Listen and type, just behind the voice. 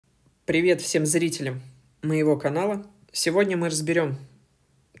Привет всем зрителям моего канала. Сегодня мы разберем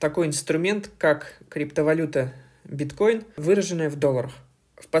такой инструмент, как криптовалюта биткоин, выраженная в долларах.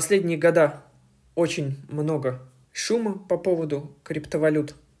 В последние года очень много шума по поводу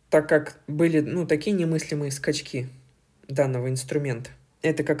криптовалют, так как были такие немыслимые скачки данного инструмента.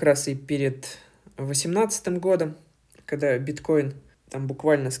 Это как раз и перед 2018 годом, когда биткоин там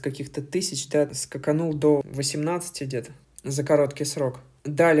буквально с каких-то тысяч скаканул до 18 где-то за короткий срок.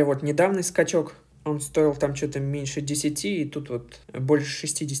 Далее вот недавний скачок, он стоил там что-то меньше 10, и тут вот больше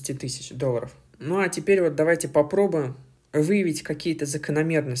 60 тысяч долларов. Ну а теперь вот давайте попробуем выявить какие-то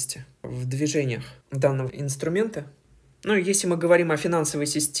закономерности в движениях данного инструмента. Ну, если мы говорим о финансовой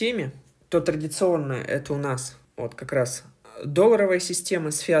системе, то традиционно это у нас вот как раз долларовая система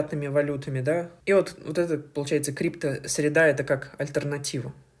с фиатными валютами, да, и вот это, получается, криптосреда, это как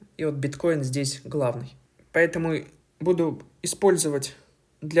альтернатива. И вот биткоин здесь главный. Поэтому буду использовать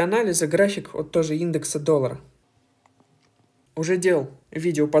для анализа график от тоже индекса доллара. Уже делал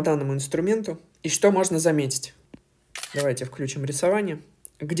видео по данному инструменту. И что можно заметить? Давайте включим рисование.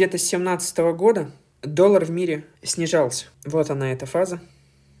 Где-то с 2017 года доллар в мире снижался. Вот она, эта фаза.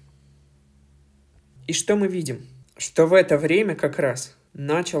 И что мы видим? Что в это время как раз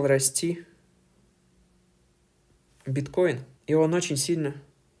начал расти биткоин. И он очень сильно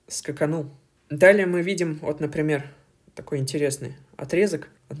скаканул. Далее мы видим, вот, например, такой интересный отрезок.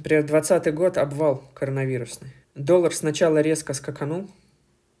 Например, 2020 год, обвал коронавирусный. Доллар сначала резко скаканул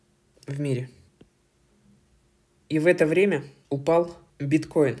в мире. И в это время упал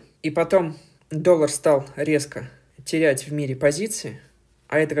биткоин. И потом доллар стал резко терять в мире позиции.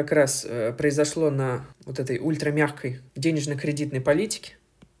 А это как раз произошло на вот этой ультрамягкой денежно-кредитной политике.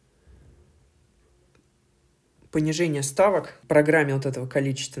 Понижение ставок, в программе вот этого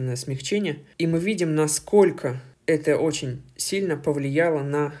количественного смягчения. И мы видим, насколько это очень сильно повлияло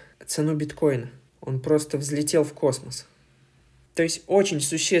на цену биткоина. Он просто взлетел в космос. То есть очень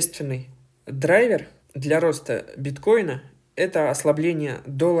существенный драйвер для роста биткоина – это ослабление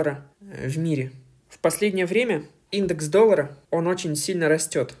доллара в мире. В последнее время индекс доллара, он очень сильно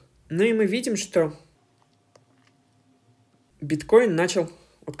растет. Ну и мы видим, что биткоин начал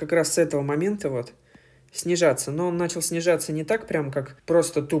вот как раз с этого момента вот снижаться. Но он начал снижаться не так прям, как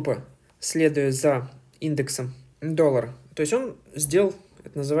просто тупо следуя за индексом доллара. То есть он сделал,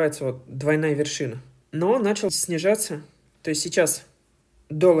 это называется вот двойная вершина. Но он начал снижаться. То есть сейчас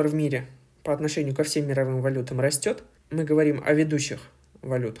доллар в мире по отношению ко всем мировым валютам растет. Мы говорим о ведущих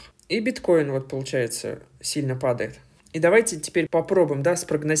валютах. И биткоин, вот получается, сильно падает. И давайте теперь попробуем,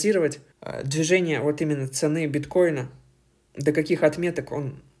 спрогнозировать движение вот именно цены биткоина, до каких отметок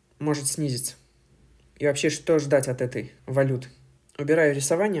он может снизиться. И вообще, что ждать от этой валюты. Убираю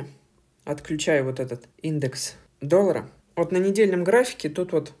рисование, отключаю вот этот индекс доллара. Вот на недельном графике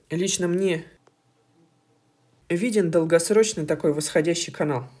тут вот лично мне виден долгосрочный такой восходящий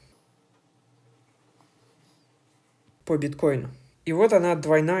канал по биткоину. И вот она,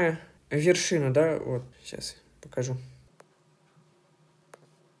 двойная вершина, вот сейчас покажу.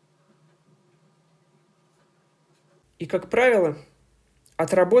 И, как правило,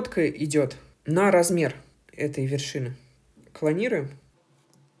 отработка идет на размер этой вершины. Клонируем.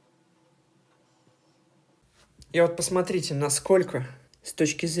 И вот посмотрите, насколько с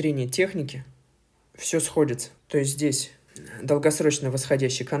точки зрения техники все сходится. То есть здесь долгосрочно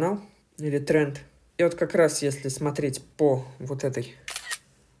восходящий канал или тренд. И вот как раз если смотреть по вот этой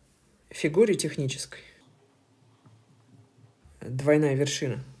фигуре технической, двойная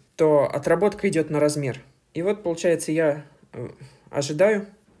вершина, то отработка идет на размер. И вот получается я ожидаю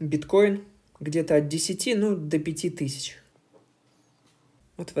биткоин где-то от 10 до 5 тысяч.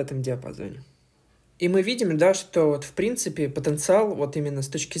 Вот в этом диапазоне. И мы видим, что вот в принципе потенциал вот именно с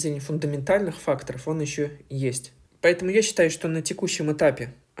точки зрения фундаментальных факторов он еще есть. Поэтому я считаю, что на текущем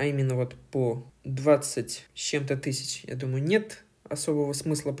этапе, а именно вот по 20 с чем-то тысяч, я думаю, нет особого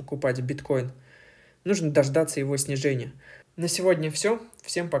смысла покупать биткоин. Нужно дождаться его снижения. На сегодня все.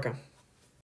 Всем пока.